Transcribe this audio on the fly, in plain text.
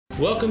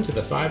Welcome to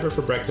the Fiber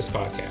for Breakfast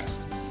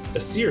podcast, a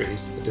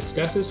series that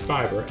discusses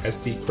fiber as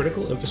the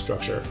critical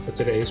infrastructure for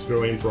today's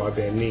growing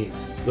broadband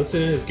needs.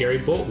 Listen in as Gary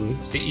Bolton,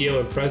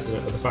 CEO and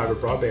President of the Fiber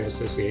Broadband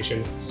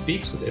Association,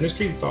 speaks with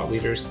industry thought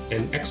leaders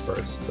and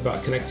experts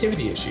about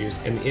connectivity issues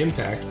and the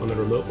impact on the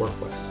remote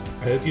workplace.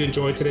 I hope you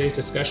enjoyed today's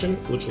discussion,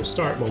 which will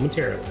start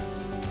momentarily.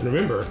 And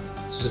remember,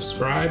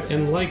 subscribe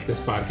and like this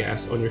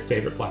podcast on your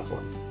favorite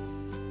platform.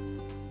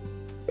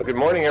 Well, good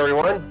morning,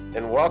 everyone,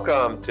 and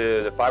welcome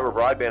to the Fiber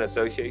Broadband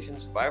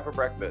Association's Fiber for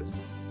Breakfast.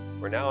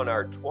 We're now on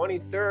our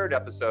 23rd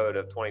episode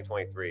of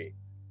 2023.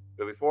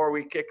 But before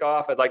we kick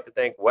off, I'd like to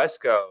thank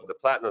Wesco, the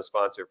platinum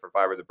sponsor for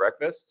Fiber the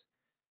Breakfast,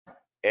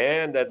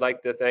 and I'd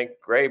like to thank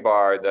Gray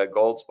Bar, the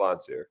gold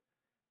sponsor.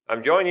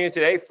 I'm joining you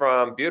today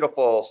from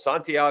beautiful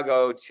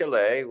Santiago,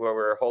 Chile, where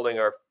we're holding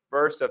our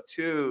first of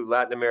two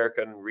Latin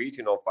American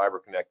regional Fiber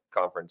Connect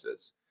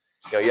conferences.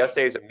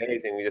 Yesterday was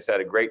amazing. We just had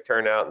a great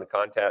turnout, and the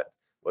content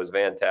was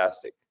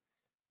fantastic.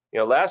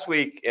 Last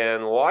week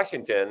in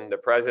Washington, the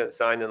president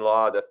signed into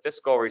law the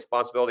Fiscal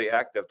Responsibility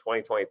Act of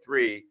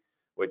 2023,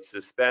 which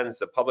suspends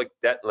the public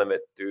debt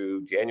limit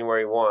through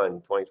January 1,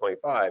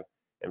 2025,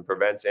 and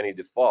prevents any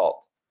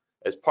default.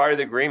 As part of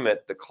the agreement,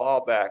 the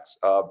callbacks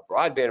of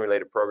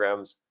broadband-related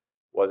programs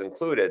was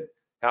included.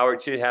 However,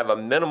 it should have a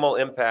minimal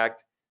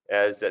impact,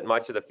 as that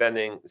much of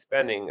the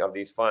spending of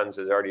these funds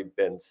has already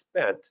been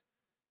spent,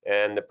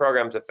 and the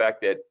programs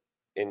affected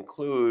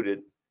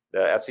included the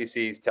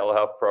FCC's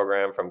telehealth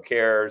program from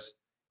CARES,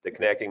 the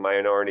Connecting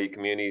Minority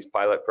Communities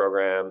pilot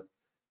program,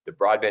 the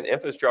Broadband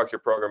Infrastructure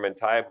Program and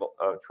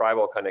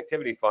Tribal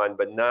Connectivity Fund,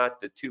 but not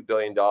the $2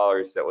 billion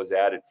that was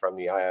added from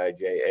the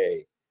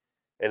IIJA.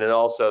 And then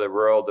also the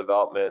Rural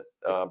Development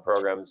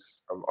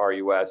programs from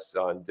RUS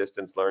on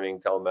distance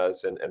learning,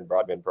 telemedicine, and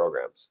broadband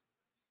programs.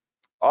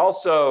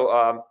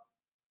 Also,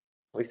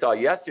 we saw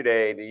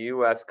yesterday the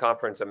U.S.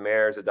 Conference of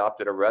Mayors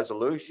adopted a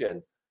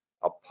resolution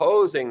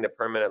opposing the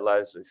permanent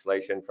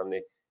legislation from the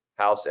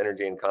House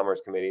Energy and Commerce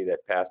Committee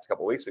that passed a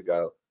couple weeks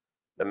ago.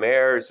 The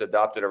mayors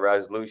adopted a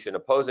resolution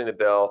opposing the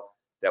bill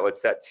that would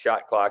set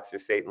shot clocks for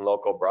state and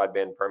local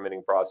broadband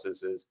permitting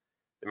processes.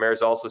 The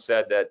mayors also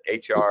said that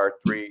HR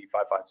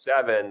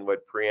 3557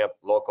 would preempt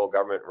local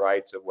government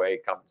rights of way,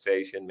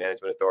 compensation,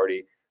 management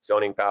authority,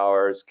 zoning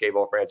powers,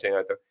 cable franchising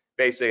authority.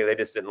 Basically, they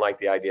just didn't like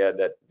the idea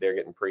that they're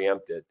getting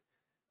preempted.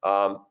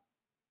 The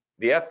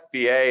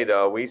FBA,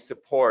 though, we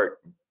support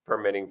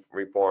permitting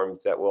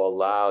reforms that will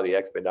allow the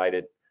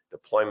expedited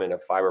deployment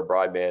of fiber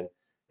broadband,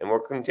 and we'll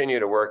continue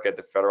to work at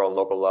the federal and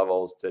local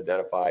levels to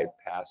identify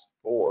paths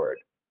forward.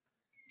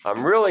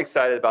 I'm really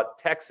excited about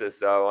Texas,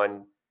 though.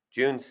 On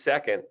June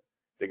 2nd,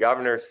 the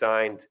governor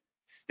signed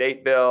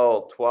State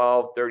Bill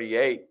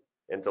 1238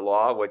 into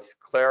law, which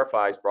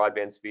clarifies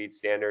broadband speed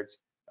standards,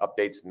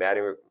 updates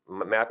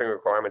mapping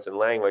requirements and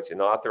language,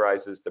 and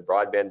authorizes the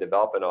Broadband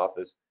Development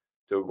Office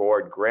to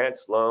award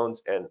grants,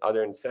 loans, and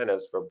other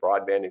incentives for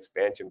broadband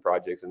expansion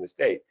projects in the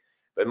state.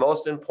 But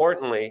most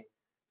importantly,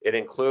 it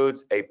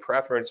includes a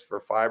preference for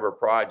fiber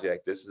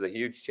project. This is a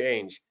huge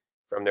change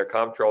from their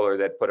comptroller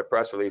that put a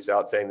press release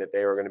out saying that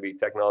they were going to be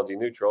technology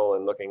neutral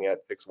and looking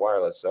at fixed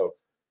wireless. So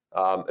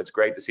it's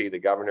great to see the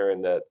governor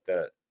and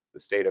the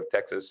state of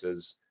Texas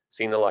has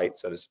seen the light,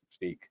 so to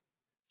speak.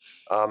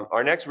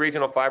 Our next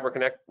regional Fiber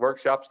Connect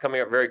workshop is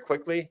coming up very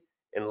quickly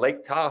in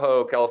Lake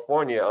Tahoe,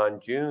 California on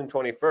June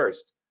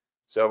 21st.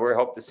 So we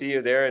hope to see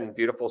you there in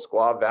beautiful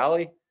Squaw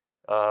Valley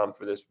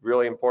for this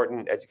really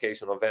important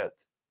educational event.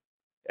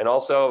 And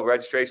also,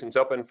 registration's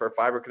open for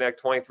Fiber Connect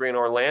 23 in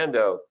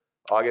Orlando,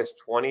 August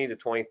 20 to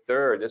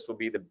 23rd. This will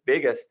be the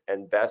biggest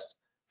and best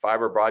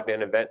fiber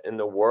broadband event in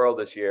the world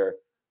this year,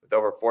 with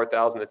over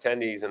 4,000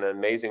 attendees and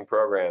amazing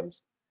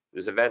programs.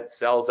 This event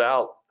sells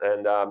out,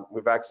 and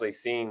we've actually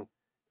seen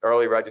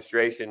early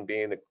registration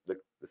being the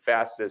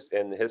fastest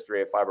in the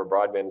history of Fiber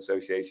Broadband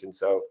Association.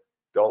 So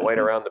don't wait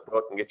around the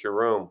book and get your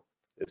room.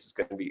 This is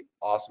going to be an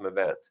awesome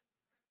event.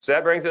 So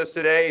that brings us to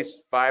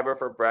today's Fiber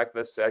for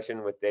Breakfast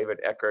session with David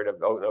Eckert of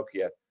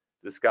Nokia to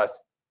discuss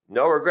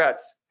no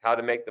regrets, how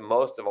to make the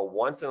most of a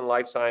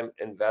once-in-a-lifetime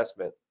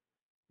investment.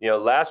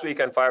 Last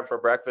week on Fiber for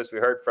Breakfast, we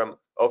heard from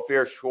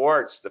Ophir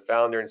Schwartz, the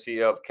founder and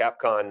CEO of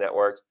Capcom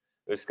Networks,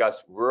 who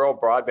discussed rural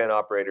broadband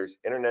operators,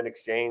 internet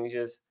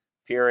exchanges,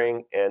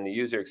 peering, and the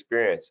user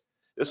experience.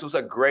 This was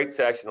a great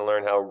session to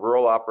learn how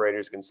rural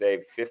operators can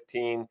save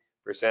 15%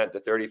 to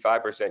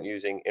 35%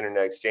 using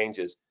internet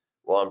exchanges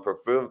while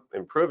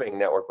improving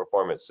network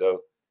performance.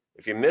 So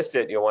if you missed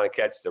it, you'll want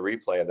to catch the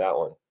replay of that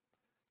one.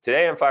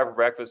 Today on Fiber for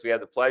Breakfast, we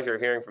had the pleasure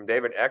of hearing from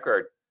David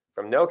Eckert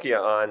from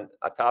Nokia on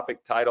a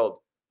topic titled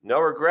No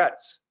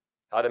Regrets,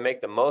 how to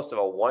make the most of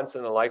a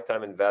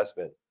once-in-a-lifetime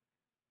investment.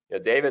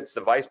 David's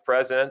the Vice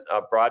President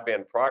of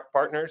Broadband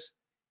Partners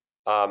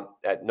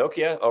at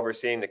Nokia,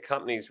 overseeing the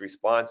company's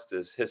response to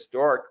this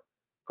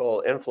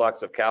historical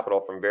influx of capital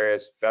from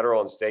various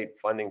federal and state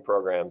funding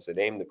programs that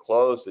aim to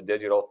close the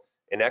digital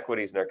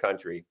inequities in our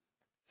country.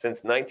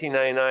 Since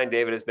 1999,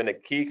 David has been a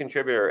key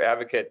contributor,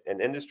 advocate, and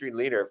industry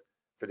leader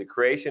for the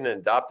creation and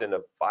adoption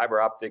of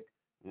fiber optic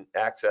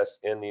access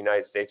in the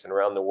United States and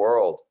around the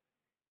world.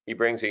 He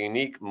brings a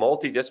unique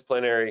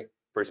multidisciplinary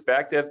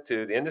perspective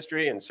to the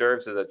industry and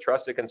serves as a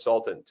trusted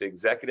consultant to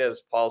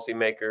executives,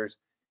 policymakers,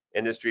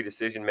 industry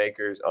decision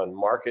makers on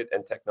market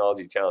and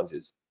technology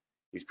challenges.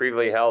 He's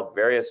previously held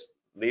various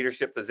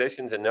leadership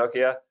positions in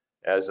Nokia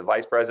as the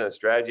Vice President of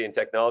Strategy and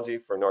Technology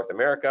for North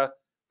America,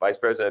 Vice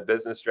President of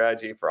Business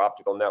Strategy for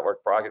Optical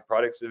Network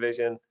Products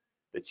Division,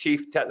 the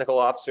Chief Technical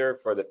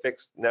Officer for the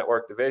Fixed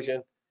Network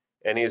Division,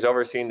 and he has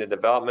overseen the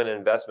development and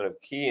investment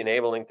of key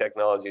enabling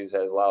technologies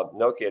that has allowed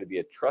Nokia to be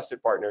a trusted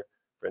partner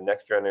for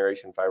next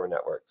generation fiber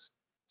networks.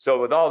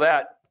 So with all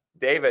that,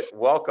 David,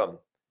 welcome.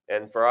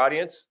 And for our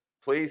audience,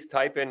 please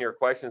type in your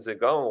questions that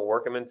go and we'll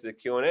work them into the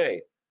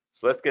Q&A.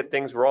 So let's get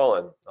things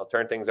rolling. I'll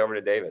turn things over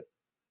to David.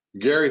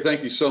 Gary,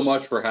 thank you so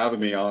much for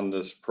having me on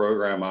this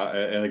program.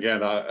 And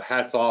again,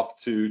 hats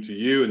off to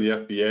you and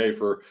the FBA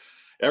for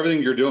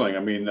everything you're doing.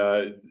 I mean,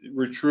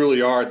 we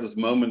truly are at this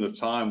moment of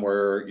time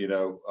where,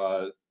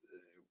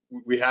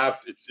 we have,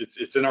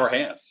 it's in our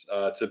hands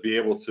to be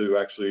able to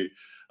actually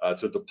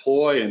to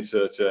deploy and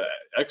to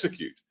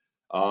execute.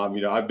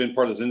 I've been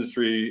part of this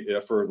industry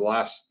for the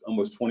last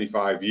almost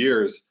 25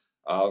 years,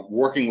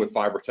 working with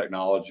fiber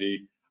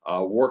technology,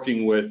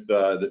 working with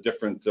the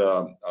different,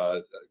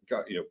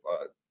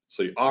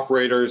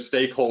 operators,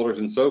 stakeholders,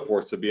 and so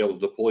forth to be able to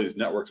deploy these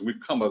networks. And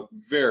we've come a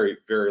very,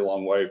 very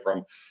long way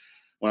from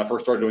when I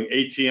first started doing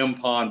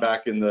ATM PON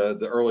back in the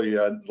early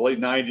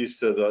late 90s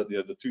to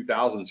the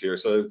 2000s here.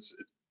 So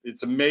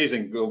it's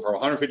amazing, going from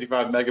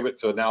 155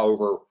 megabits to now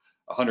over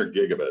 100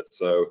 gigabits.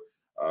 So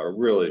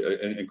really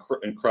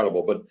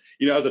incredible. But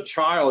as a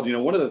child,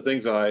 one of the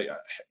things that I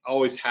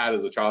always had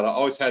as a child, I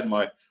always had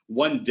my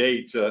one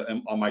date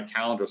on my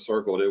calendar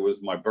circled. It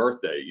was my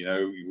birthday.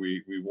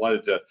 We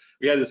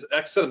had this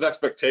set of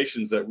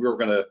expectations that we were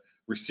going to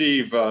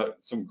receive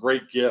some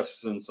great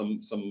gifts and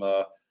some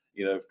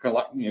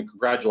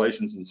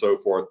congratulations and so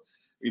forth.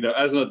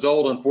 As an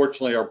adult,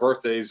 unfortunately, our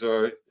birthdays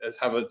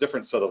have a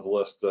different set of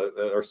lists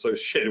that are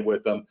associated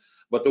with them.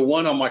 But the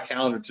one on my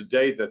calendar to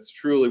date that's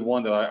truly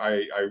one that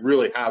I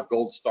really have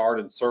gold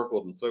starred and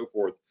circled and so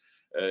forth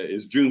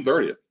is June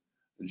 30th.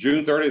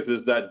 June 30th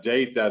is that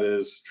date that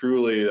is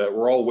truly that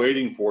we're all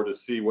waiting for to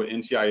see what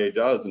NTIA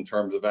does in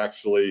terms of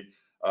actually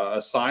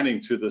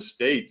assigning to the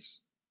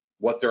states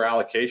what their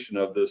allocation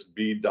of this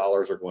BEAD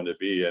dollars are going to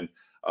be. And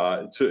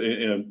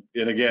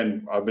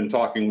again, I've been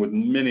talking with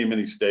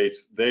many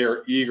states. They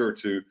are eager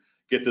to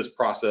get this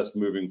process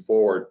moving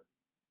forward.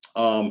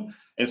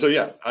 And so,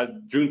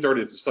 June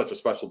 30th is such a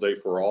special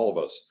date for all of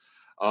us.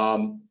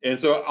 And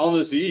so on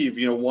this eve,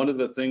 one of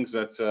the things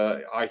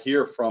that I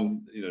hear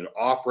from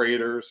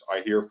operators,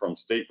 I hear from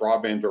state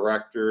broadband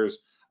directors,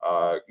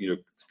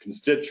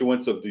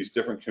 constituents of these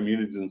different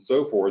communities and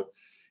so forth,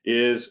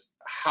 is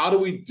how do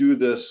we do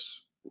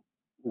this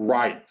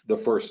right the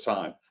first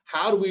time?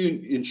 How do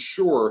we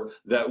ensure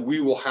that we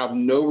will have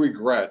no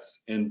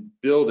regrets in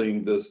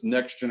building this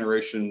next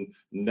generation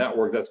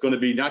network that's going to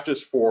be not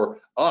just for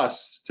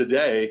us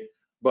today,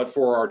 but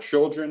for our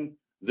children,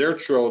 their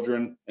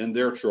children, and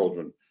their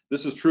children?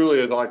 This is truly,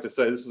 as I like to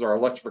say, this is our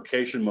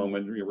electrification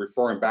moment,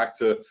 referring back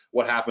to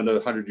what happened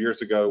 100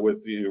 years ago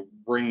with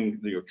bringing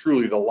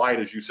truly the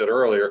light, as you said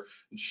earlier,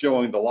 and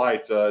showing the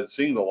light,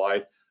 seeing the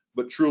light,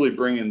 but truly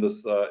bringing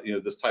this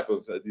this type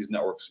of these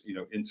networks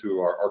into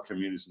our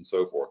communities and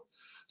so forth.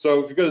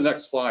 So if you go to the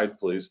next slide,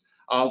 please.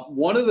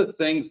 One of the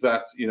things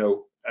that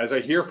as I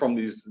hear from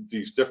these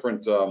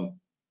different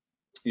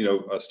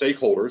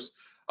stakeholders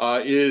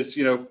is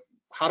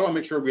how do I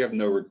make sure we have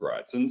no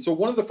regrets? And so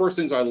one of the first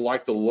things I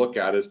like to look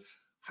at is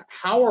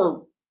how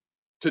are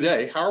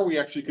we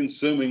actually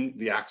consuming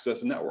the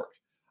access network?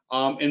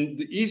 And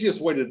the easiest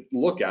way to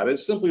look at it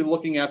is simply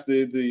looking at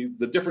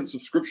the different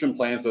subscription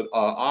plans that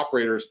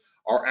operators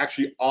are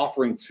actually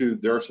offering to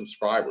their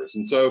subscribers.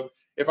 And so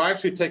if I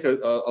actually take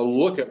a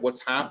look at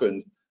what's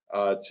happened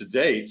to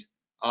date,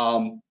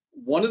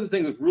 one of the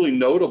things that's really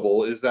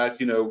notable is that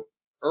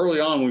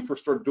early on when we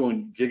first started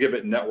doing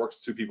gigabit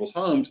networks to people's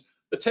homes,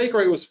 the take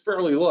rate was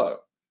fairly low.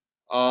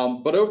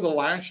 But over the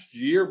last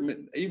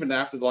year, even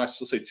after the last,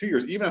 let's say 2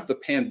 years, even after the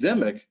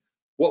pandemic,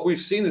 what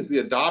we've seen is the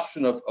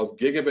adoption of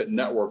gigabit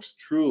networks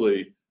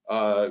truly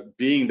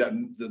being that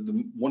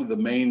one of the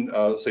main,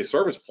 say,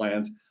 service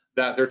plans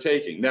that they're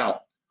taking.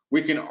 Now,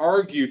 we can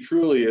argue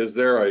truly, is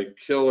there a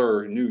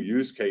killer new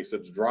use case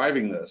that's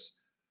driving this?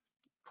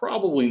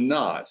 Probably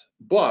not.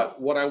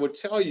 But what I would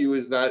tell you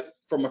is that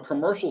from a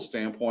commercial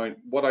standpoint,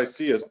 what I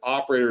see is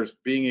operators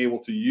being able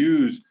to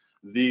use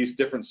these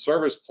different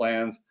service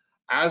plans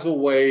as a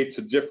way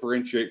to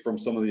differentiate from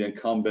some of the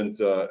incumbent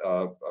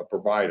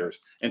providers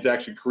and to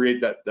actually create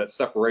that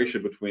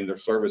separation between their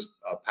service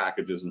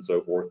packages and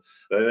so forth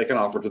that they can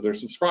offer to their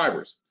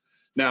subscribers.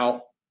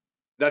 Now,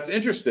 that's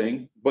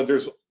interesting, but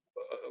there's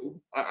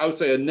I would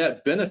say a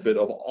net benefit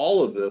of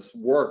all of this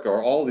work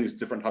or all these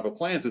different type of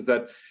plans is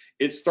that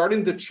it's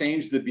starting to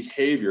change the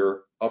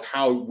behavior of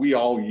how we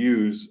all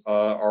use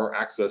our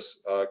access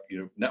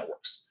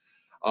networks.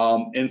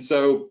 And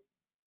so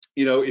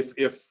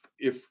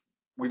if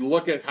we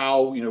look at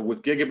how,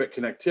 with gigabit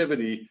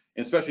connectivity,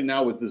 and especially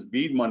now with this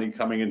BEAD money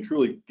coming in,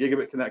 truly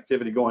gigabit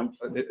connectivity going,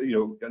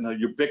 in a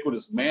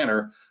ubiquitous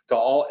manner to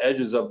all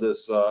edges of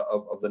this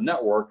of the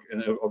network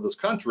and of this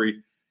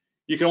country,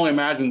 you can only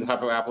imagine the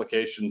type of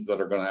applications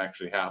that are going to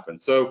actually happen.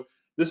 So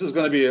this is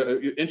going to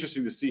be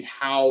interesting to see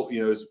how,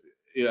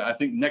 I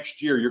think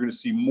next year you're going to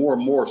see more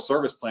and more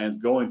service plans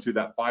going to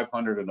that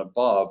 500 and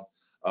above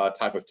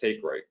type of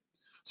take rate.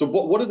 So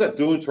what is that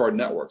doing to our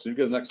networks? You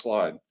get the next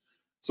slide.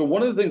 So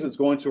one of the things that's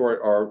going to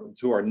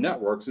our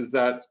networks is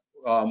that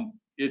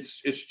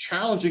it's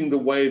challenging the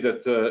way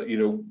that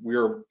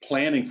we're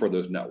planning for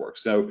those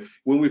networks. So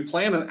when we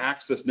plan an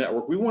access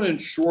network, we want to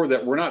ensure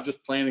that we're not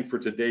just planning for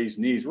today's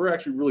needs, we're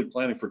actually really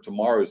planning for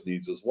tomorrow's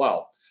needs as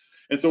well.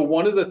 And so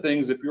one of the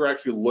things, if you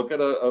actually look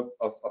at a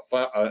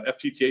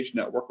FTTH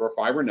network or a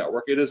fiber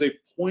network, it is a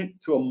point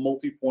to a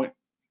multi-point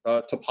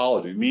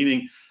topology,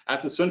 meaning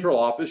at the central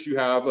office you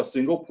have a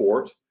single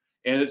port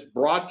and it's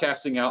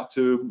broadcasting out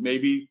to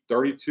maybe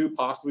 32,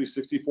 possibly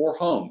 64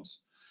 homes.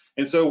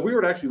 And so we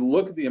would actually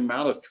look at the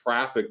amount of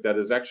traffic that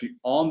is actually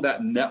on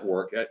that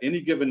network at any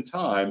given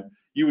time.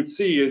 You would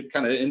see it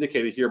kind of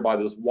indicated here by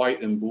this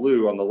white and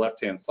blue on the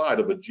left-hand side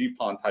of a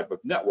GPON type of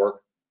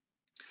network.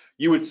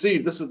 You would see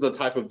this is the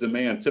type of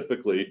demand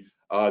typically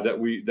that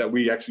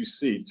we actually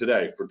see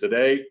today. For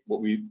today,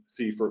 what we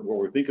see for what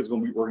we think is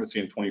going to be, we're going to see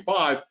in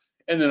 25,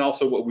 and then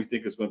also what we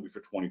think is going to be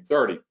for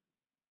 2030.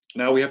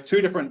 Now we have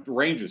two different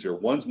ranges here.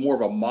 One's more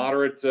of a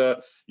moderate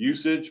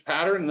usage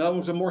pattern, and the other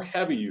one's a more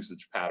heavy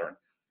usage pattern.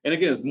 And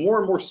again, as more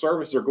and more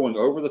services are going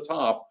over the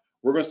top,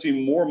 we're going to see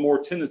more and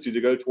more tendency to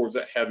go towards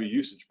that heavy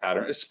usage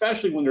pattern,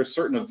 especially when there's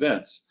certain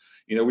events.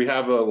 We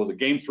have was a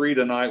game 3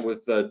 tonight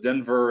with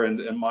Denver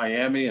and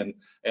Miami, and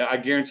I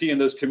guarantee in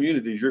those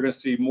communities you're going to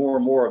see more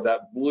and more of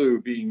that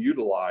blue being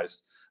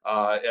utilized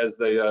as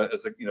they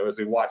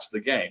watch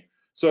the game.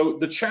 So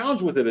the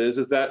challenge with it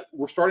is that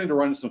we're starting to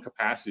run into some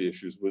capacity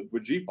issues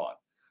with GPON,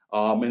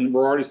 and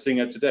we're already seeing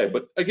it today.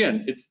 But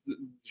again,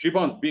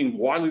 GPON is being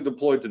widely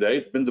deployed today.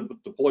 It's been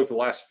deployed for the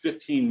last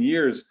 15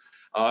 years,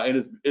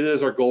 and it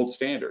is our gold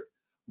standard.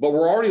 But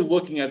we're already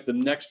looking at the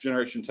next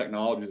generation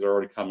technologies that are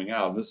already coming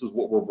out. And this is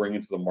what we're bringing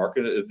to the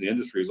market. The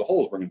industry as a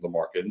whole is bringing to the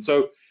market. And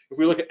so if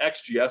we look at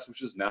XGS,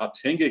 which is now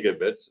 10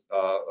 gigabits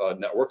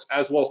networks,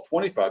 as well as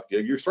 25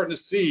 gig, you're starting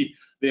to see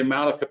the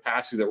amount of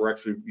capacity that we're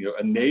actually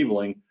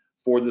enabling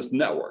for this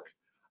network.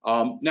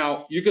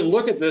 Now you can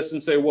look at this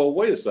and say, well,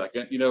 wait a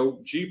second,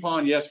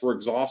 GPON, yes,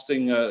 we're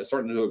starting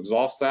to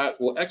exhaust that.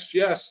 Well,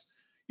 XGS,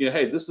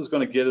 hey, this is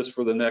going to get us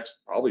for the next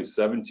probably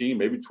 17,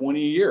 maybe 20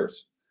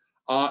 years.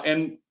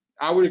 And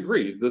I would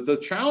agree that the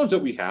challenge that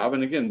we have,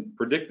 and again,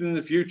 predicting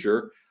the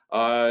future,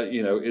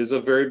 is a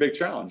very big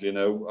challenge.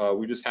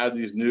 We just had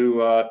these new,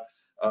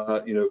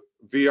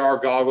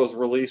 VR goggles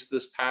released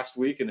this past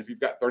week, and if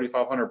you've got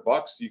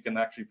 $3,500, you can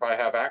actually probably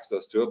have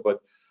access to it. But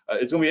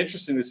it's going to be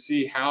interesting to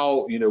see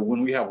how,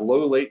 when we have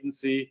low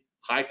latency,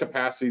 high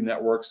capacity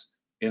networks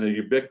in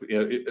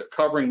a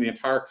covering the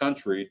entire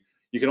country,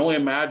 you can only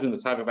imagine the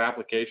type of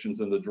applications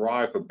and the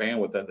drive for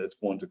bandwidth that it's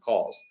going to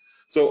cause.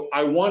 So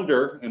I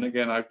wonder, and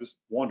again, I just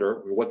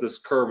wonder what this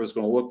curve is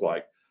going to look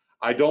like.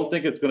 I don't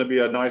think it's going to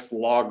be a nice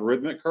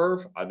logarithmic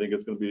curve. I think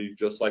it's going to be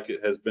just like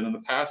it has been in the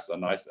past, a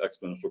nice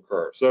exponential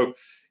curve. So,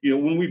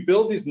 when we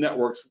build these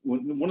networks,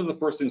 one of the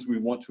first things we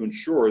want to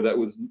ensure that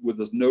with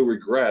this no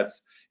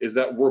regrets is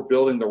that we're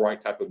building the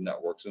right type of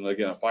networks. And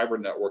again, a fiber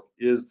network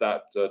is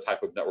that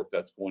type of network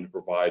that's going to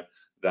provide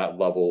that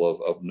level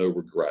of no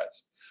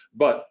regrets.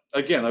 But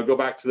again, I'll go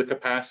back to the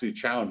capacity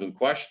challenge and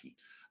question.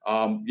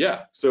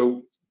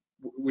 So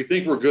we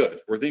think we're good.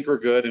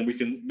 And we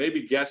can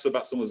maybe guess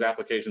about some of those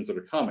applications that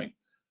are coming.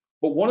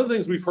 But one of the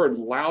things we've heard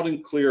loud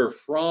and clear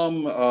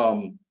from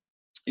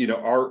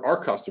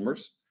our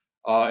customers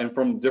and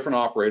from different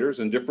operators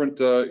and different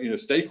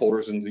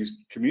stakeholders in these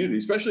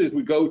communities, especially as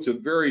we go to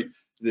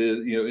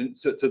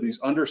to these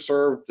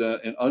underserved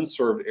and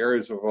unserved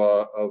areas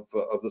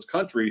of this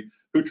country,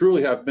 who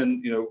truly have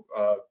been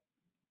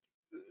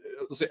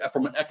let's say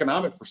from an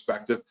economic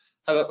perspective,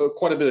 had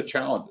quite a bit of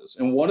challenges.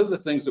 And one of the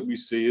things that we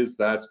see is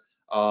that,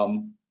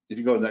 if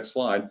you go to the next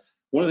slide,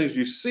 one of the things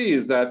you see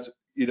is that,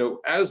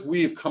 as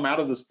we've come out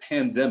of this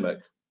pandemic,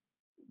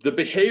 the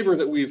behavior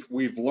that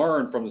we've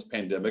learned from this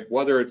pandemic,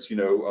 whether it's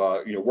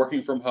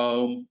working from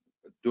home,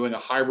 doing a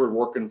hybrid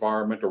work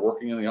environment, or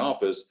working in the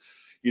office,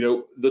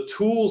 the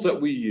tools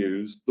that we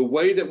use, the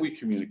way that we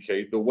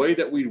communicate, the way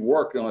that we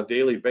work on a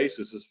daily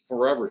basis is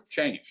forever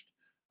changed.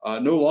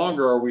 No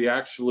longer are we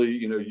actually,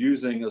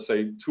 using, let's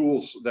say,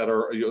 tools that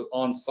are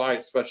on site,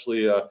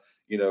 especially,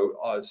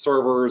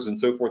 servers and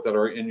so forth that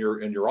are in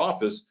your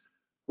office.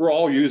 We're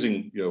all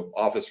using,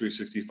 Office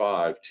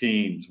 365,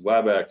 Teams,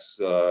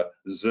 WebEx,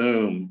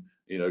 Zoom,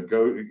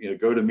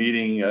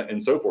 GoToMeeting,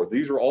 and so forth.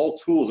 These are all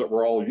tools that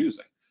we're all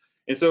using.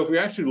 And so if we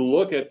actually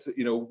look at,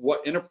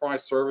 what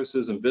enterprise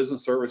services and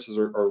business services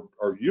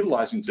are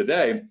utilizing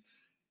today,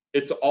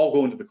 it's all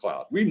going to the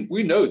cloud.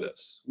 We know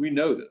this.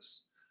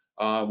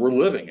 We're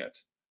living it.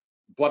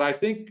 But I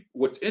think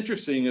what's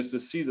interesting is to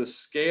see the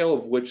scale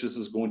of which this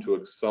is going to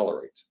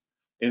accelerate.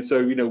 And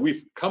so,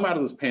 we've come out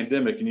of this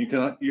pandemic, and you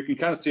can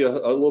kind of see a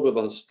little bit of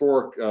a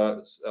historic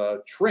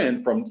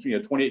trend from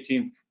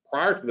 2018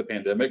 prior to the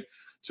pandemic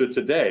to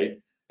today,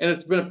 and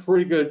it's been a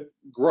pretty good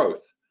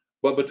growth.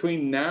 But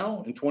between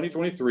now and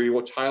 2023,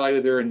 what's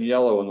highlighted there in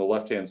yellow on the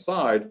left-hand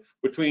side,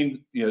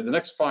 between the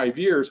next 5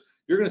 years,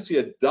 you're going to see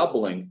a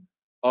doubling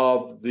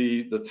of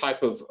the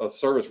type of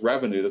service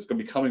revenue that's going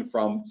to be coming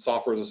from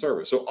software as a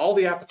service. So all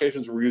the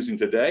applications we're using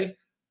today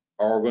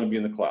are going to be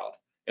in the cloud,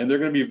 and they're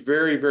going to be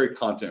very, very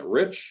content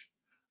rich,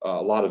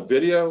 a lot of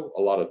video,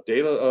 a lot of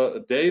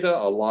data,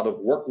 a lot of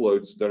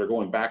workloads that are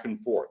going back and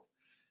forth.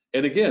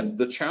 And again,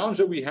 the challenge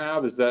that we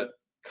have is that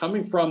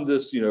coming from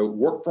this,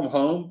 work from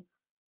home,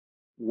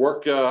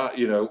 like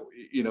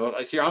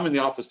here I'm in the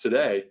office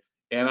today,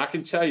 and I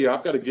can tell you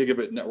I've got a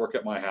gigabit network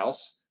at my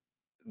house.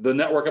 The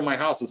network at my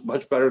house is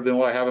much better than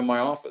what I have in my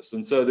office.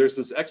 And so there's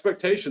this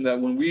expectation that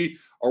when we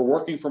are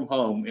working from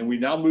home and we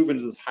now move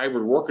into this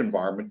hybrid work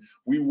environment,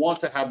 we want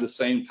to have the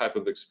same type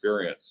of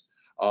experience.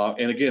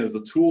 And again, as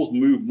the tools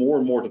move more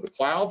and more to the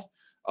cloud,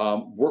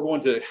 we're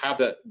going to have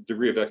that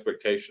degree of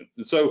expectation.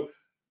 And so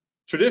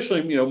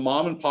traditionally,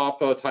 mom and pop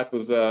type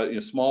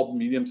of small,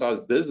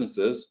 medium-sized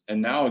businesses,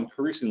 and now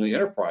increasingly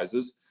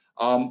enterprises,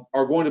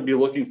 are going to be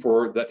looking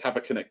for that type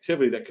of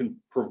connectivity that can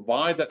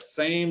provide that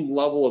same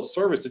level of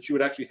service that you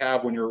would actually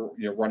have when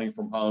you're running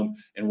from home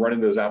and running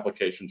those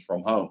applications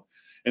from home.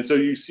 And so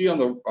you see on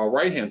the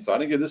right-hand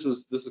side, again, this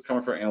is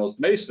coming from Analyst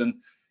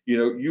Mason,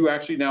 you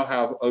actually now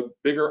have a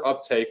bigger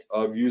uptake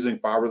of using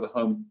fiber to the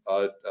home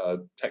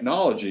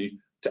technology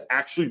to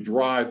actually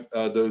drive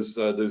those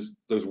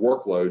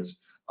workloads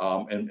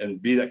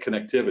and be that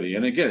connectivity.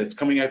 And again, it's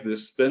coming at the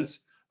expense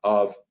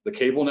of the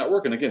cable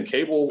network. And again,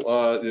 cable,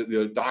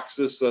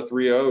 DOCSIS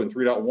 3.0 and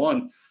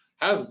 3.1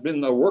 has been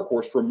the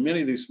workhorse for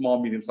many of these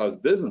small,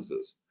 medium-sized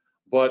businesses.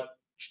 But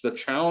the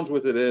challenge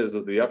with it is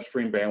that the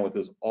upstream bandwidth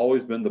has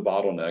always been the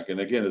bottleneck. And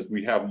again, as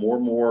we have more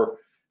and more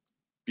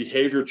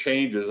behavior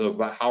changes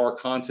about how our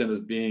content is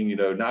being,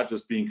 not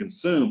just being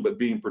consumed, but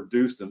being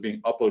produced and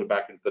being uploaded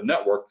back into the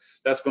network,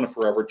 that's going to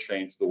forever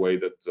change the way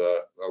that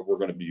we're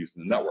going to be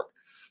using the network.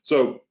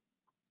 So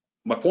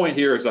my point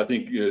here is, I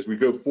think as we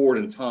go forward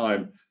in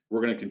time,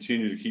 we're going to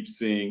continue to keep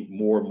seeing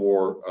more and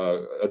more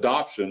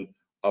adoption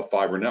of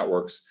fiber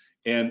networks.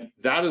 And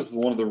that is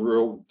one of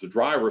the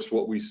drivers for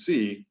what we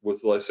see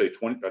with, let's say,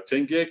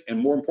 10 gig, and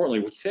more importantly,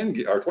 with 10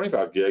 gig or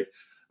 25 gig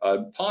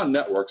PON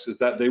networks, is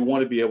that they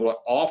want to be able to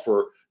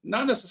offer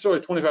not necessarily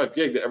 25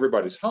 gig to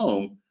everybody's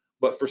home,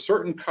 but for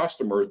certain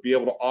customers, be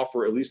able to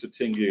offer at least a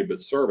 10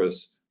 gigabit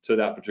service to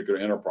that particular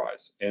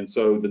enterprise. And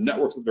so the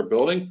networks that they're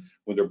building,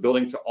 when they're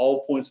building to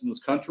all points in this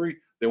country,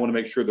 they want to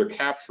make sure they're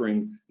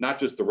capturing not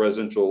just the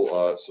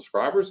residential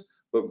subscribers,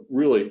 but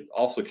really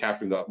also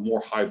capturing the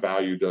more high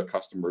valued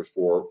customers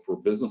for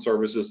business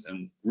services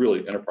and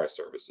really enterprise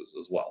services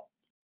as well.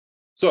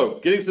 So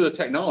getting to the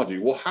technology,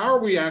 well, how are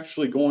we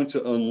actually going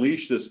to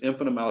unleash this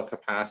infinite amount of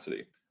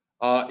capacity?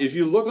 If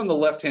you look on the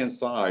left-hand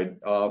side,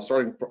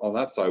 starting on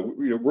that side,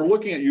 we're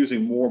looking at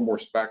using more and more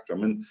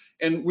spectrum,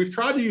 and we've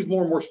tried to use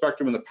more and more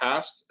spectrum in the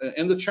past.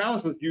 And the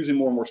challenge with using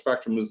more and more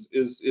spectrum is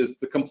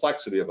the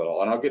complexity of it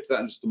all, and I'll get to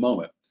that in just a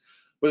moment.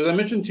 But as I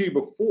mentioned to you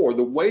before,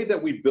 the way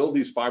that we build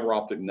these fiber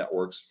optic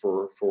networks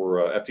for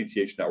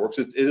FTTH networks,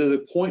 it is a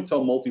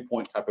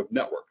point-to-multi-point type of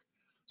network.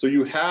 So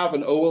you have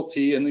an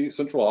OLT in the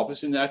central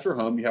office, and at your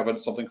home, you have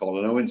something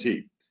called an ONT.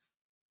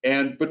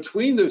 And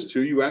between those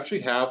two, you actually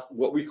have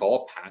what we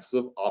call a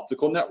passive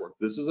optical network.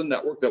 This is a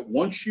network that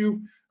once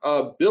you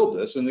build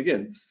this, and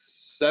again,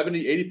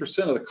 70–80%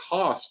 of the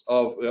cost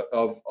of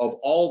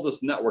all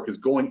this network is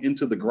going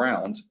into the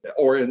ground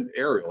or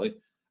aerially.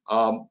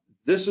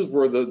 This is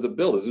where the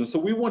build is. And so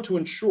we want to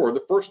ensure,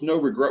 the first no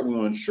regret we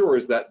want to ensure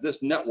is that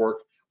this network,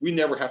 we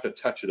never have to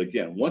touch it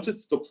again. Once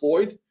it's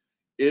deployed,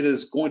 it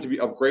is going to be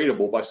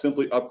upgradable by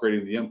simply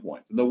upgrading the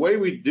endpoints. And the way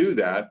we do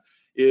that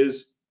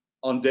is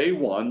on day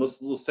one, let's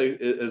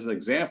take as an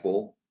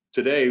example,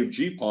 today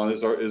GPON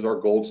is our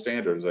gold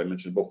standard, as I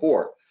mentioned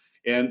before.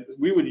 And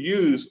we would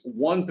use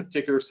one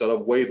particular set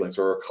of wavelengths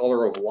or a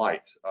color of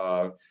light.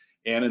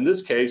 And in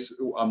this case,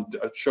 I'm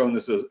showing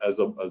this as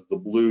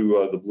the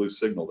blue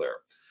signal there.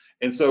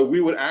 And so we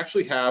would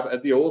actually have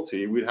at the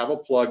OLT, we'd have a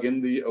plug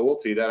in the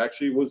OLT that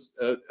actually was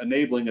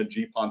enabling a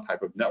GPON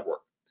type of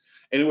network.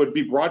 And it would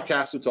be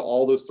broadcasted to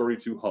all those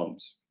 32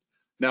 homes.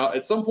 Now,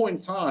 at some point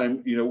in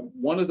time,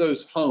 one of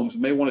those homes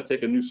may want to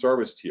take a new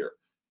service tier.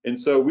 And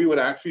so we would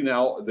actually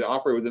now, the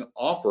operator would then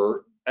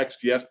offer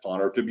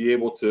XGS-PON, or to be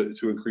able to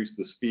increase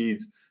the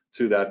speeds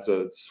to that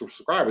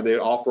subscriber, they'd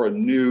offer a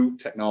new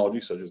technology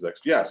such as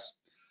XGS.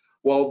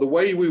 Well, the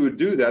way we would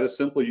do that is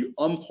simply you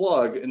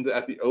unplug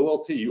at the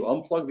OLT, you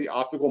unplug the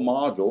optical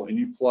module and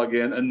you plug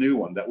in a new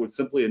one that would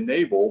simply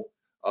enable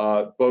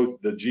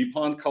both the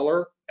GPON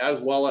color as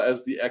well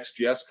as the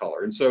XGS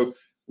color. And so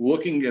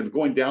looking at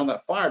going down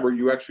that fiber,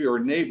 you actually are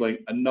enabling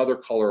another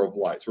color of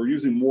light. So we're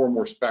using more and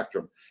more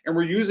spectrum, and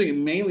we're using it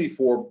mainly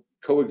for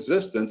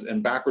coexistence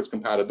and backwards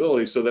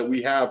compatibility so that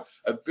we have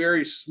a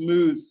very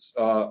smooth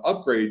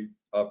upgrade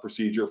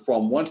procedure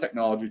from one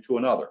technology to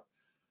another.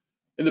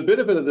 And the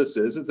benefit of this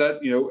is that,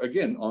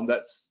 again, on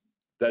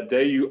that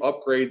day you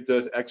upgrade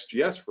to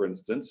XGS, for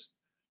instance,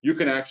 you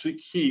can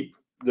actually keep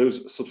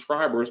those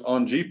subscribers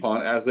on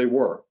GPON as they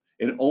were,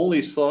 and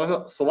only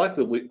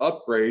selectively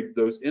upgrade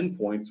those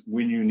endpoints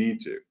when you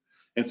need to.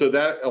 And so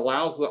that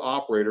allows the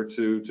operator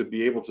to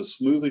be able to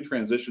smoothly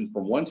transition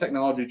from one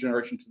technology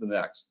generation to the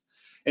next.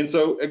 And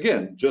so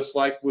again, just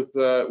like with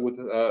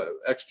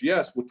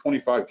XGS with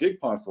 25 gig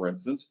PON, for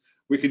instance,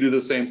 we can do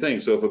the same thing.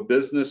 So if a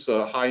business,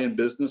 a high-end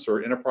business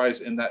or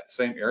enterprise in that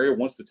same area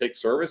wants to take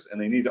service and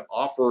they need to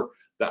offer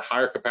that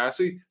higher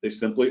capacity, they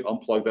simply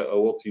unplug that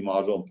OLT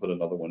module and put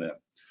another one in.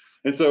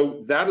 And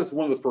so that is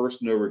one of the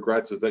first no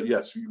regrets, is that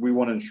yes, we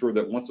want to ensure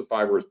that once the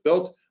fiber is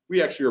built,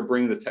 we actually are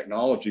bringing the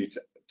technology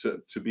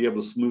to be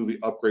able to smoothly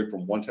upgrade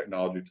from one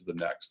technology to the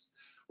next.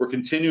 We're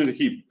continuing to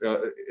keep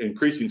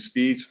increasing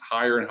speeds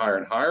higher and higher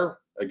and higher.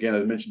 Again,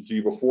 as I mentioned to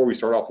you before, we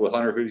start off with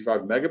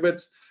 155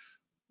 megabits.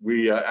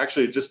 We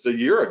actually, just a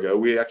year ago,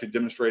 we actually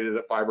demonstrated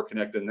at Fiber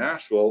Connect in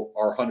Nashville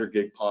our 100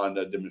 gig PON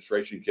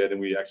demonstration kit, and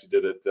we actually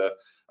did it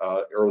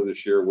earlier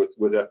this year with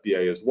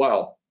FBA as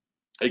well.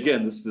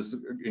 Again, this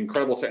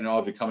incredible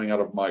technology coming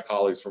out of my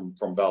colleagues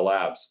from Bell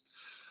Labs.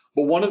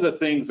 But one of the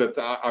things that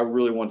I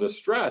really wanted to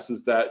stress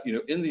is that,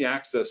 in the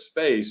access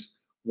space,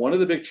 one of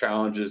the big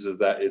challenges is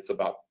that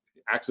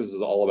access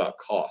is all about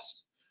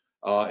cost.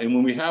 And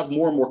when we have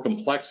more and more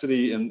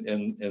complexity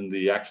in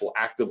the actual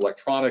active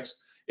electronics,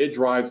 it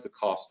drives the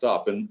cost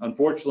up. And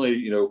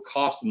unfortunately,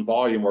 cost and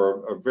volume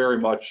are very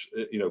much,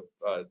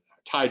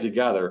 tied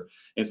together.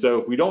 And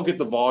so if we don't get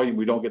the volume,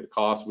 we don't get the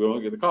cost. We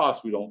don't get the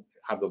cost, we don't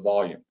have the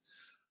volume.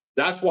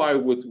 That's why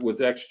with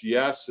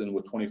XGS and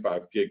with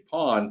 25 gig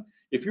PON,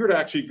 if you were to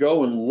actually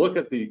go and look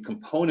at the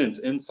components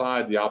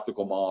inside the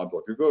optical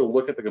module, if you go to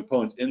look at the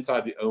components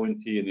inside the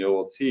ONT and the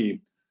OLT,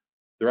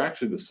 they're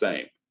actually the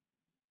same.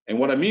 And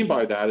what I mean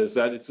by that is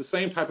that it's the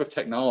same type of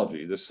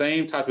technology, the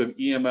same type of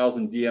EMLs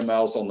and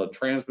DMLs on the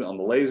transmit, on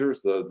the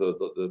lasers,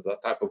 the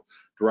type of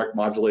direct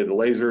modulated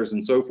lasers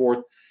and so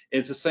forth. And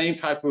it's the same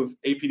type of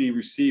APD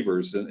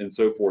receivers and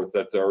so forth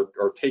that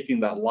are taking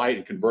that light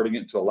and converting it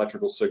into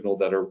electrical signal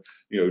that are,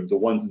 the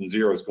ones and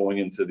zeros going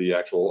into the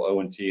actual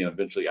ONT and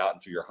eventually out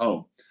into your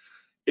home.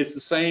 It's the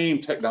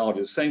same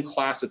technology, the same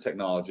class of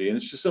technology, and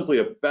it's just simply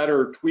a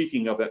better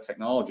tweaking of that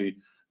technology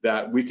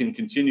that we can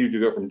continue to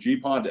go from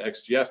GPON to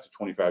XGS to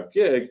 25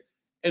 gig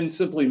and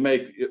simply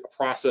make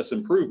process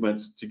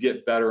improvements to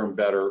get better and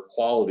better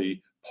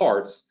quality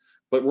parts,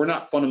 but we're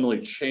not fundamentally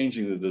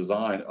changing the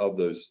design of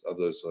those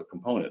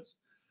components.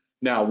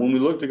 Now, when we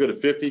look to go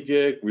to 50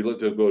 gig, we look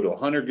to go to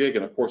 100 gig,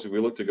 and of course, if we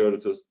look to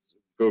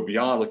go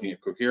beyond looking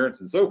at coherence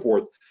and so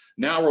forth,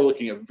 now we're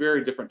looking at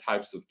very different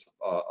types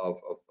of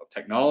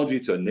technology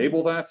to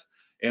enable that.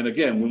 And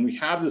again, when we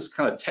have this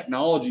kind of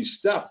technology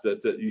step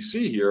that you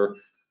see here,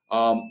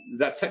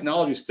 that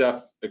technology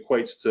step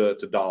equates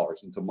to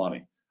dollars and to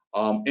money.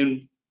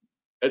 And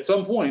at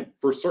some point,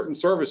 for certain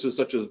services,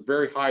 such as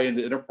very high-end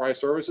enterprise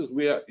services,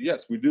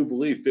 yes, we do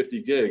believe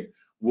 50 gig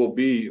will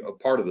be a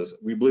part of this.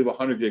 We believe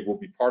 100 gig will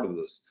be part of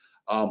this.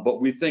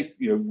 But we think,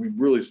 we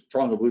really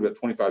strongly believe at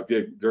 25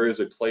 gig, there is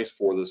a place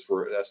for this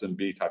for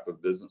SMB type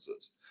of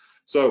businesses.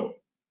 So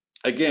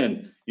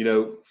again,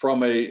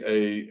 from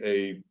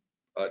a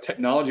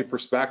technology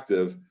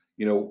perspective,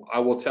 I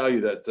will tell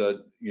you that,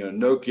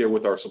 Nokia,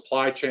 with our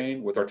supply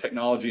chain, with our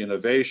technology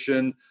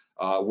innovation,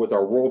 with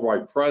our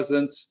worldwide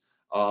presence,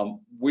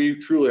 we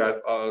truly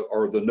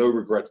are the no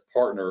regrets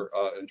partner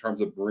in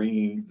terms of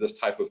bringing this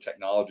type of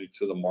technology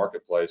to the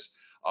marketplace.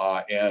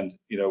 And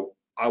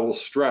I will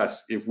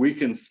stress, if we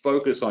can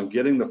focus on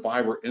getting the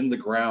fiber in the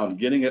ground,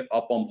 getting it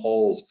up on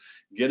poles,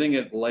 getting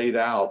it laid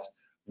out,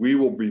 we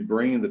will be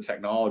bringing the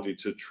technology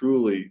to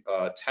truly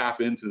tap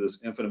into this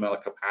infinite amount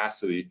of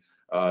capacity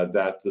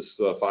that this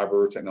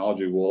fiber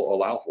technology will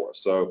allow for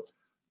us. So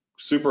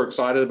super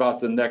excited about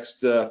the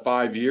next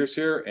 5 years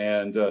here,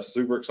 and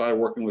super excited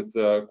working with,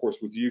 of course,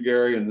 with you,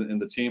 Gary,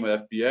 and the team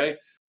at FBA.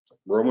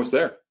 We're almost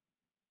there.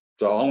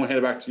 So I'm gonna hand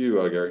it back to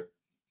you, Gary.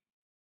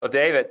 Well,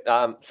 David,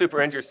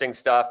 super interesting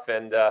stuff,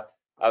 and I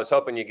was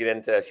hoping you get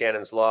into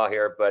Shannon's Law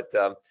here, but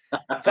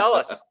tell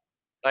us,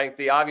 I think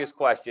the obvious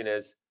question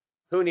is,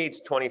 who needs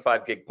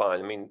 25 gig PON?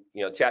 I mean,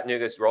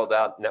 Chattanooga's rolled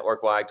out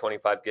network-wide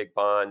 25 gig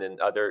PON, and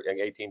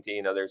AT&T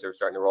and others are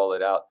starting to roll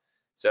it out.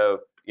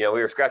 So, we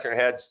were scratching our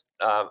heads,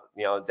 a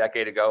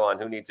decade ago on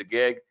who needs a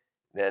gig.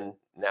 Then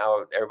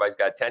now everybody's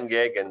got 10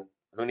 gig, and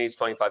who needs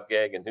 25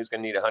 gig, and who's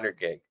going to need 100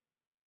 gig?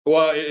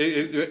 Well,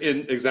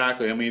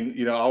 exactly. I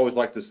mean, I always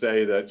like to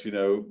say that,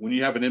 when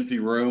you have an empty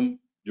room,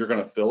 you're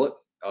going to fill it.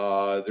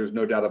 There's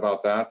no doubt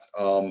about that.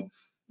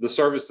 The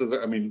services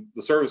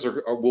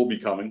will be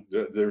coming.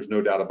 There's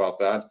no doubt about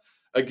that.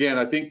 Again,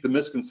 I think the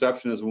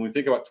misconception is when we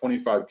think about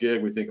 25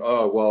 gig, we think,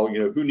 oh, well,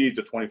 who needs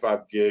a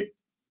 25 gig,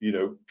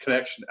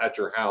 connection at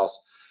your house?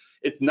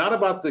 It's not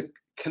about the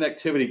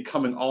connectivity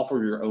coming off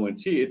of your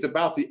ONT. It's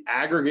about the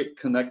aggregate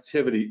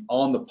connectivity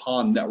on the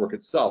PON network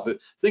itself.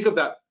 Think of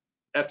that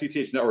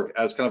FTTH network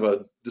as kind of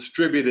a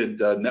distributed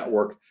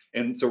network,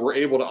 and so we're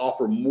able to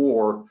offer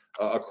more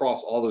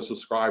across all those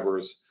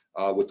subscribers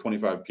with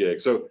 25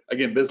 gig. So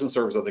again, business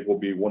service I think will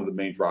be one of the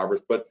main drivers.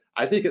 But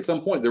I think at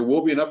some point there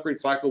will be an upgrade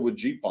cycle with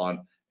GPON,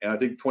 and I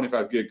think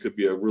 25 gig could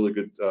be a really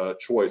good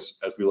choice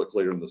as we look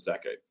later in this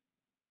decade.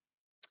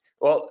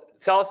 Well,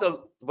 tell us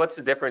what's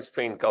the difference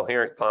between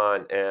coherent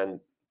PON and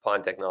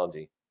PON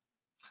technology?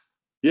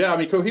 Yeah, I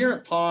mean,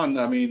 coherent PON.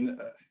 I mean,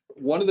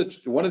 one of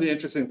the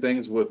interesting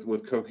things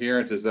with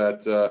coherent is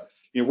that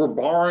we're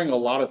borrowing a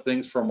lot of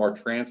things from our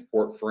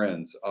transport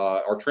friends.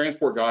 Our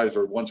transport guys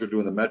are ones who are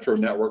doing the metro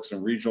networks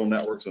and regional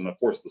networks, and of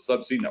course the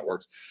subsea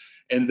networks.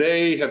 And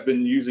they have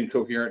been using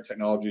coherent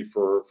technology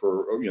for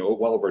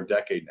well over a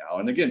decade now.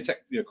 And again,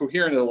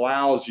 coherent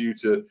allows you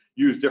to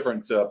use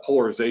different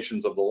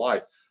polarizations of the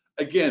light.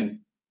 Again,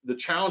 the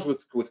challenge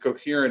with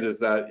coherent is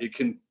that it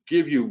can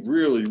give you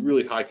really,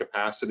 really high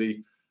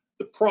capacity.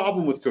 The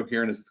problem with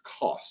coherent is the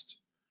cost.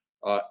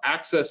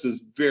 Access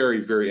is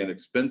very, very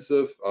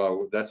inexpensive.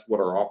 That's what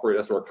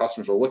our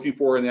customers are looking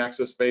for in the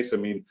access space. I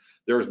mean,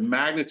 there's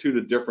magnitude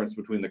of difference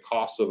between the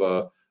cost of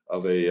a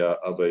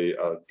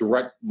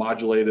direct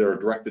modulated or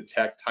direct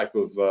detect type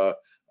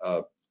of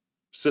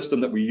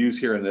system that we use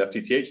here in the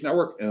FTTH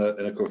network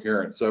and a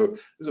coherent. So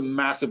there's a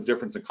massive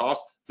difference in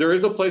cost. There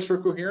is a place for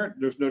coherent.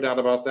 There's no doubt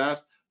about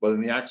that. But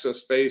in the access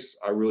space,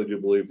 I really do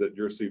believe that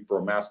you'll see for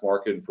a mass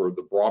market and for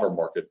the broader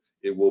market,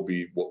 it will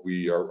be what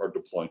we are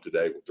deploying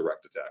today with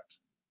direct detect.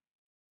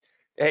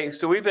 Hey,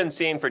 so we've been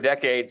seeing for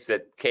decades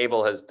that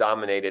cable has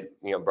dominated,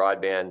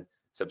 broadband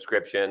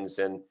subscriptions,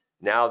 and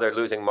now they're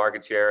losing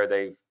market share.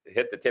 They've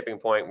hit the tipping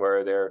point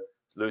where they're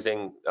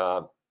losing,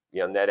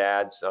 net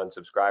adds on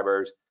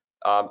subscribers.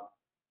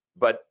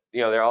 But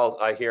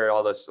I hear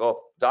all this.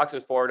 Oh,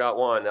 DOCSIS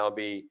 4.1, that'll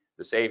be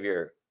the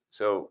savior.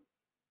 So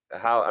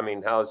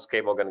how's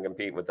cable going to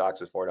compete with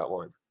DOCSIS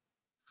 4.1?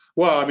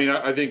 Well, I mean,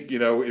 I think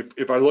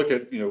if I look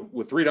at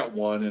with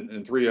 3.1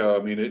 and 3.0,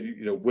 I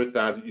mean, with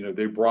that,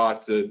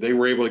 they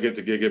were able to get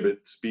to gigabit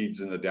speeds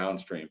in the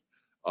downstream.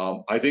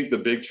 I think the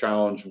big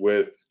challenge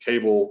with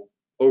cable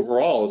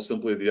overall is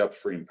simply the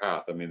upstream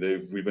path. I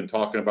mean, we've been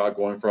talking about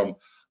going from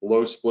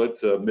low split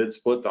to mid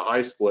split to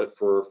high split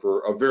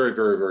for a very,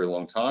 very, very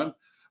long time.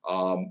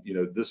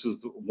 This is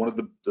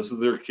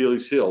their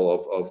Achilles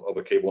heel of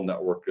a cable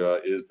network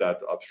is that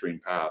upstream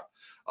path.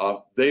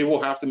 They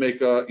will have to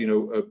make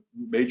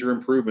major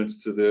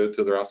improvements to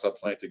their outside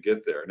plant to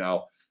get there.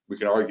 Now we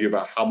can argue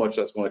about how much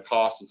that's going to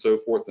cost and so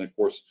forth, and of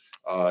course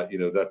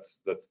that's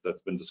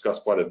been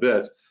discussed quite a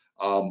bit.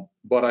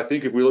 But I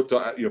think if we look to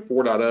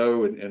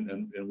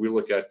 4.0 and we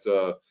look at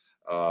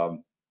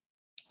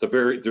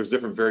there's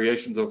different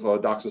variations of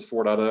DOCSIS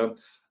 4.0.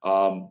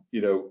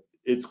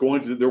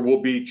 There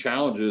will be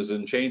challenges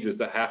and changes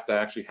that have to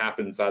actually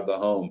happen inside the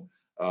home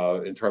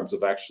in terms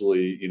of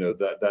actually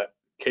that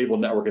cable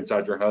network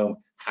inside your home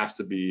has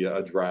to be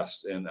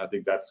addressed, and I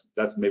think that's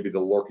maybe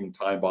the lurking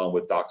time bomb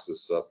with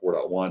DOCSIS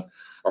 4.1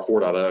 or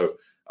 4.0.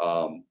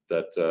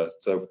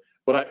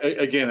 But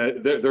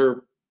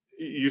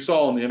you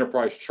saw on the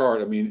enterprise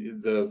chart. I mean,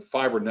 the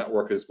fiber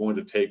network is going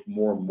to take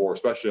more and more,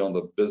 especially on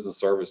the business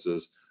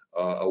services,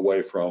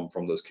 away from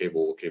those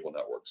cable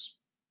networks.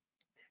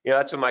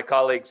 That's what my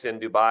colleagues in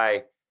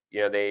Dubai,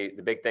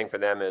 the big thing for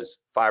them is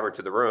fiber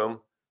to the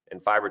room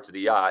and fiber to the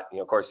yacht.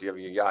 Of course, you have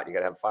your yacht, you got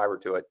to have fiber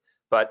to it.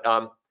 But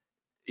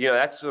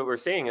that's what we're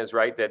seeing is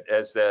right that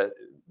as the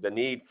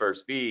need for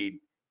speed,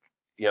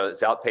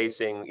 it's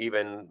outpacing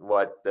even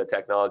what the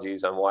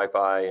technologies on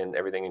Wi-Fi and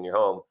everything in your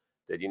home,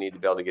 that you need to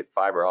be able to get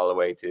fiber all the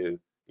way to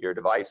your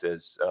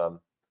devices.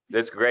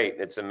 That's great.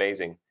 It's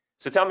amazing.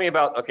 So tell me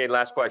about, okay,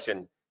 last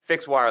question,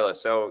 fixed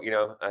wireless. So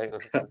I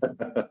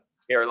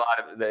hear a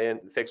lot of the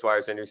fixed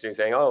wireless industry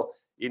saying, oh,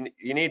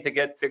 you need to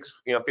get fixed,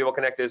 people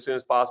connected as soon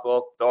as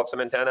possible, throw up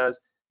some antennas,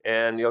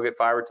 and you'll get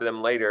fiber to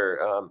them later.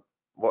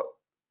 What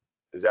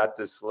is that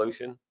the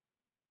solution?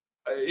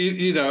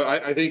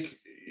 I think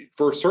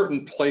for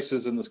certain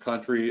places in this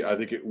country, I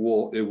think it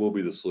will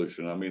be the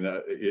solution. I mean,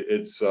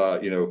 it's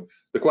the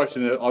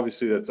question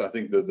obviously that's I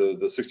think the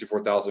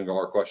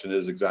 $64,000 question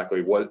is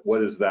exactly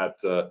what is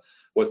that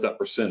what's that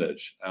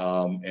percentage?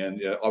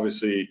 And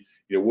obviously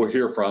we'll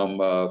hear from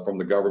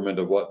the government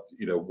of what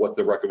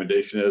the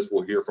recommendation is.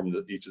 We'll hear from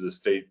each of the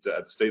states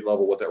at the state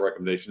level what that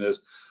recommendation is.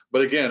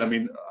 But again, I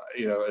mean,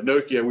 at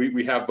Nokia,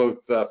 we have both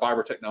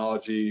fiber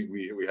technology,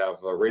 we have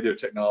radio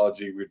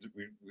technology, we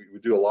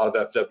do a lot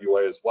of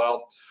FWA as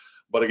well.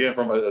 But again,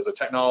 as a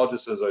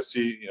technologist, as I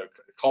see,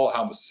 call it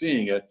how I'm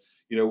seeing it,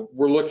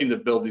 we're looking to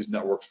build these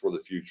networks for the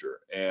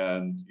future.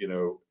 And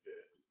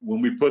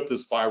when we put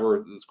this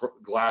fiber, this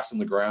glass in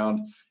the ground,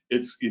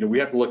 it's we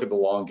have to look at the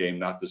long game,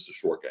 not just the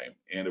short game.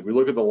 And if we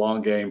look at the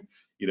long game,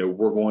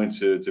 we're going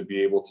to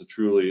be able to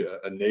truly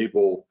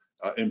enable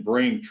and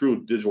bring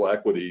true digital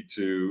equity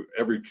to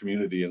every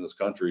community in this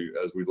country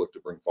as we look to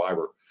bring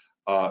fiber.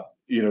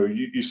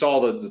 You saw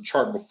the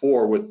chart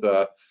before with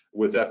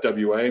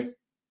FWA.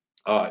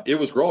 It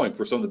was growing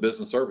for some of the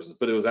business services,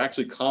 but it was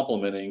actually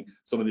complementing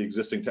some of the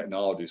existing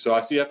technologies. So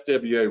I see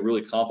FWA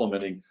really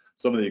complementing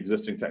some of the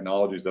existing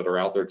technologies that are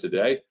out there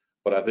today.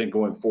 But I think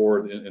going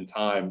forward in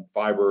time,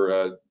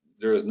 fiber,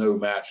 there is no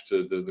match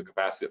to the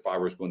capacity that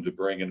fiber is going to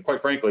bring. And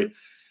quite frankly,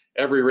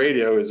 every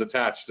radio is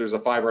attached. There's a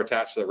fiber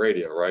attached to the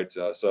radio, right?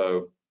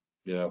 So,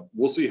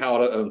 we'll see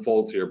how it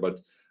unfolds here. But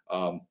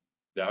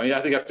yeah, I mean,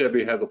 I think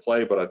FFB has a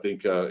play, but I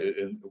think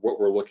in what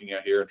we're looking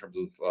at here in terms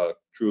of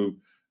true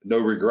no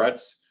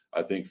regrets,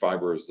 I think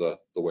fiber is the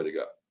way to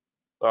go.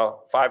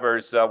 Well,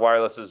 fiber's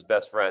wireless's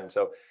best friend.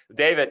 So,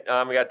 David,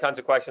 we got tons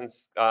of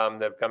questions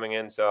that are coming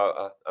in,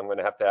 so I'm going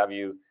to have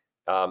you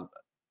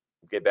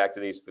get back to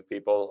these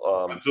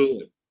people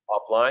Absolutely.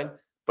 offline.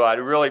 But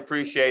I really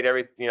appreciate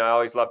everything. I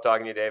always love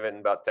talking to you, David,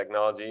 about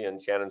technology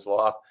and Shannon's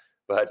Law.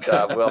 But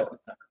we'll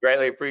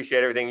greatly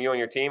appreciate everything you and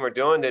your team are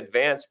doing to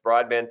advance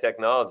broadband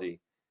technology.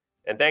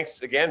 And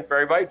thanks again for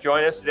everybody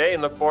joining us today,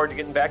 and look forward to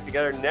getting back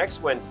together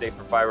next Wednesday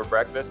for Fiber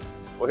Breakfast.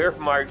 We'll hear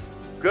from our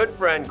good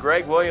friend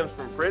Greg Williams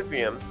from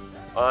Prismium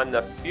on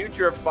the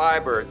future of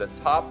fiber, the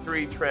top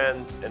 3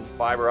 trends in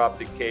fiber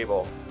optic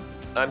cable.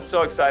 I'm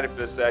so excited for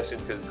this session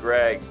because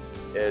Greg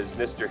is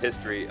Mr.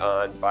 History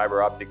on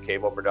fiber optic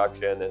cable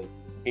production, and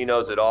he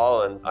knows it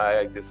all, and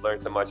I just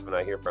learned so much when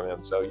I hear from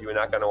him. So you're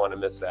not going to want to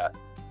miss that.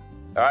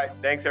 All right,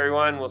 thanks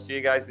everyone. We'll see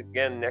you guys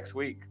again next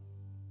week.